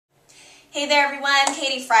Hey there everyone,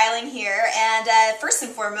 Katie Freiling here, and first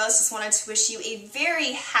and foremost just wanted to wish you a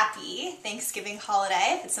very happy Thanksgiving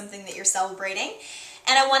holiday if it's something that you're celebrating.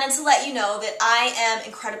 And I wanted to let you know that I am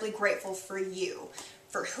incredibly grateful for you,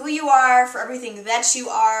 for who you are, for everything that you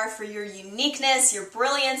are, for your uniqueness, your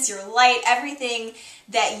brilliance, your light, everything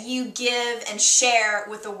that you give and share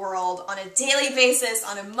with the world on a daily basis,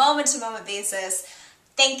 on a moment-to-moment basis.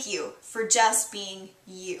 Thank you for just being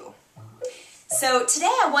you. So today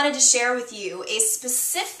I wanted to share with you a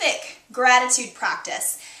specific gratitude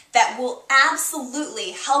practice that will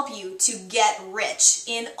absolutely help you to get rich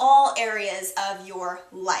in all areas of your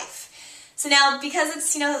life. So now, because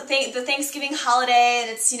it's, the Thanksgiving holiday and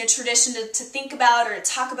it's, tradition to think about or to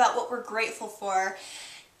talk about what we're grateful for,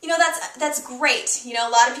 that's great. A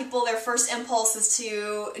lot of people, their first impulse is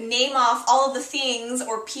to name off all of the things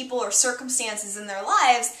or people or circumstances in their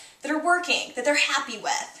lives that are working, that they're happy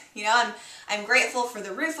with. I'm grateful for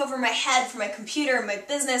the roof over my head, for my computer, my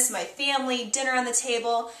business, my family, dinner on the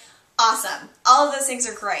table. Awesome. All of those things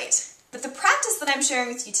are great. But the practice that I'm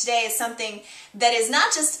sharing with you today is something that is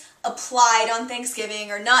not just applied on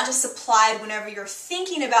Thanksgiving or not just applied whenever you're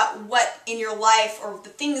thinking about what in your life or the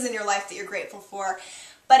things in your life that you're grateful for,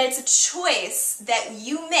 but it's a choice that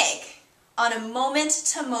you make on a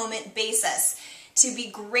moment-to-moment basis to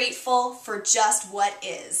be grateful for just what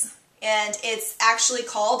is. And it's actually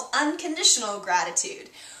called unconditional gratitude,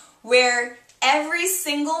 where every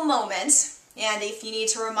single moment, and if you need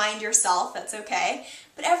to remind yourself, that's okay,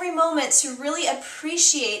 but every moment to really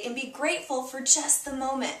appreciate and be grateful for just the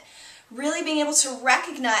moment. Really being able to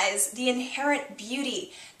recognize the inherent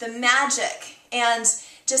beauty, the magic, and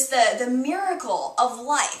just the miracle of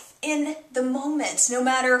life in the moment, no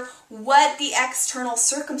matter what the external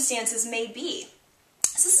circumstances may be.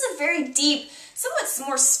 So this is a very deep, somewhat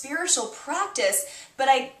more spiritual practice, but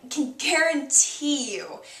I can guarantee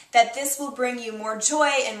you that this will bring you more joy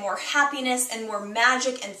and more happiness and more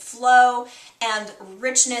magic and flow and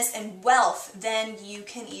richness and wealth than you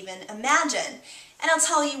can even imagine. And I'll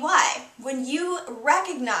tell you why. When you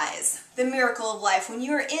recognize the miracle of life, when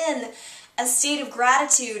you're in a state of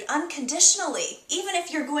gratitude unconditionally, even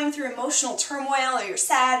if you're going through emotional turmoil or you're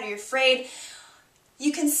sad or you're afraid,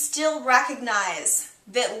 you can still recognize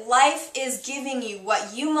that life is giving you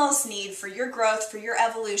what you most need for your growth, for your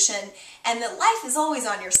evolution, and that life is always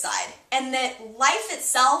on your side, and that life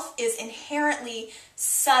itself is inherently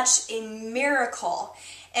such a miracle,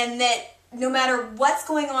 and that no matter what's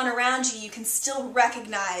going on around you, you can still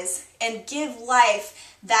recognize and give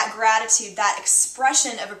life that gratitude, that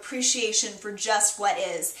expression of appreciation for just what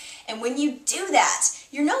is. And when you do that,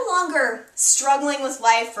 you're no longer struggling with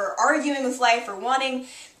life or arguing with life or wanting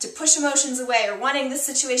to push emotions away or wanting this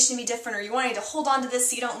situation to be different or you wanting to hold on to this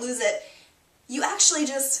so you don't lose it. You actually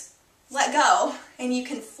just let go and you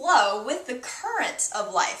can flow with the current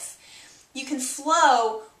of life. You can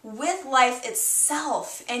flow with life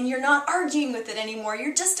itself and you're not arguing with it anymore.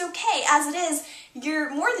 You're just okay as it is. You're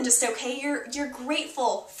more than just okay. You're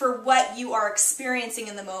grateful for what you are experiencing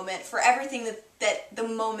in the moment, for everything that the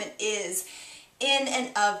moment is in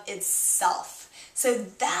and of itself. So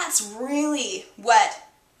that's really what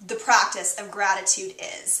the practice of gratitude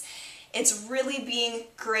is. It's really being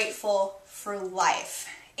grateful for life.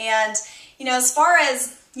 And, as far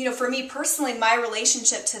as, for me personally, my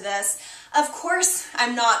relationship to this, of course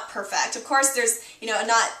I'm not perfect. Of course there's,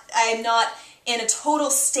 I'm not in a total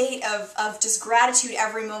state of just gratitude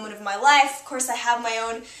every moment of my life. Of course I have my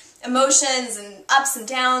own emotions and ups and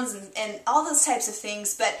downs and all those types of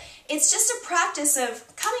things, but it's just a practice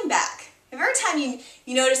of coming back. Every time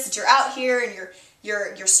you notice that you're out here and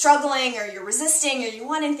you're struggling or you're resisting or you're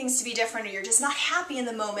wanting things to be different or you're just not happy in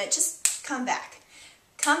the moment, just come back.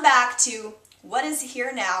 Come back to what is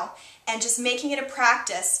here now and just making it a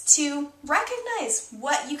practice to recognize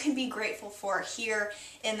what you can be grateful for here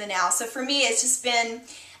in the now. So for me, it's just been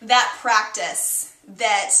that practice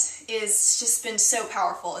that is just been so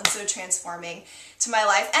powerful and so transforming to my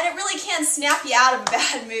life. And it really can snap you out of a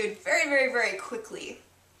bad mood very, very, very quickly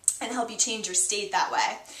and help you change your state that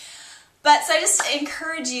way. But so I just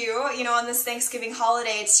encourage you, on this Thanksgiving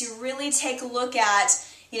holiday to really take a look at,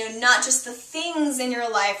 not just the things in your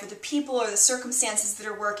life or the people or the circumstances that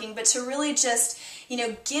are working, but to really just,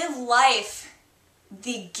 give life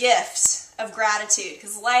the gift of gratitude,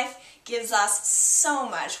 because life gives us so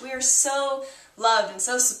much. We are so loved and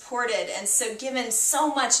so supported and so given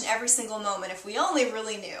so much in every single moment if we only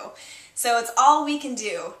really knew. So it's all we can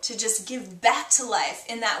do to just give back to life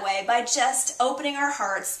in that way by just opening our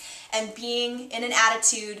hearts and being in an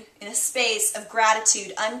attitude, in a space of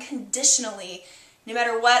gratitude unconditionally, no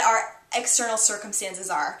matter what our external circumstances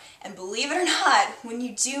are. And believe it or not, when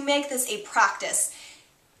you do make this a practice,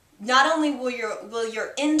 not only will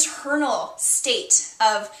your internal state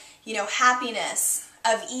of, happiness,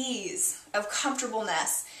 of ease, of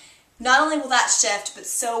comfortableness, not only will that shift, but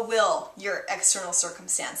so will your external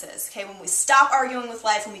circumstances. Okay, when we stop arguing with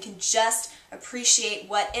life and we can just appreciate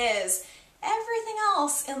what is, everything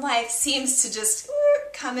else in life seems to just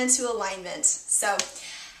come into alignment. So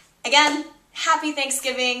again, happy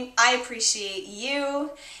Thanksgiving. I appreciate you,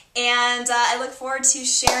 and I look forward to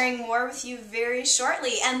sharing more with you very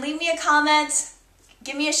shortly. And leave me a comment,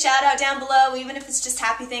 give me a shout out down below, even if it's just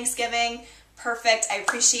happy Thanksgiving. Perfect, I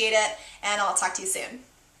appreciate it, and I'll talk to you soon.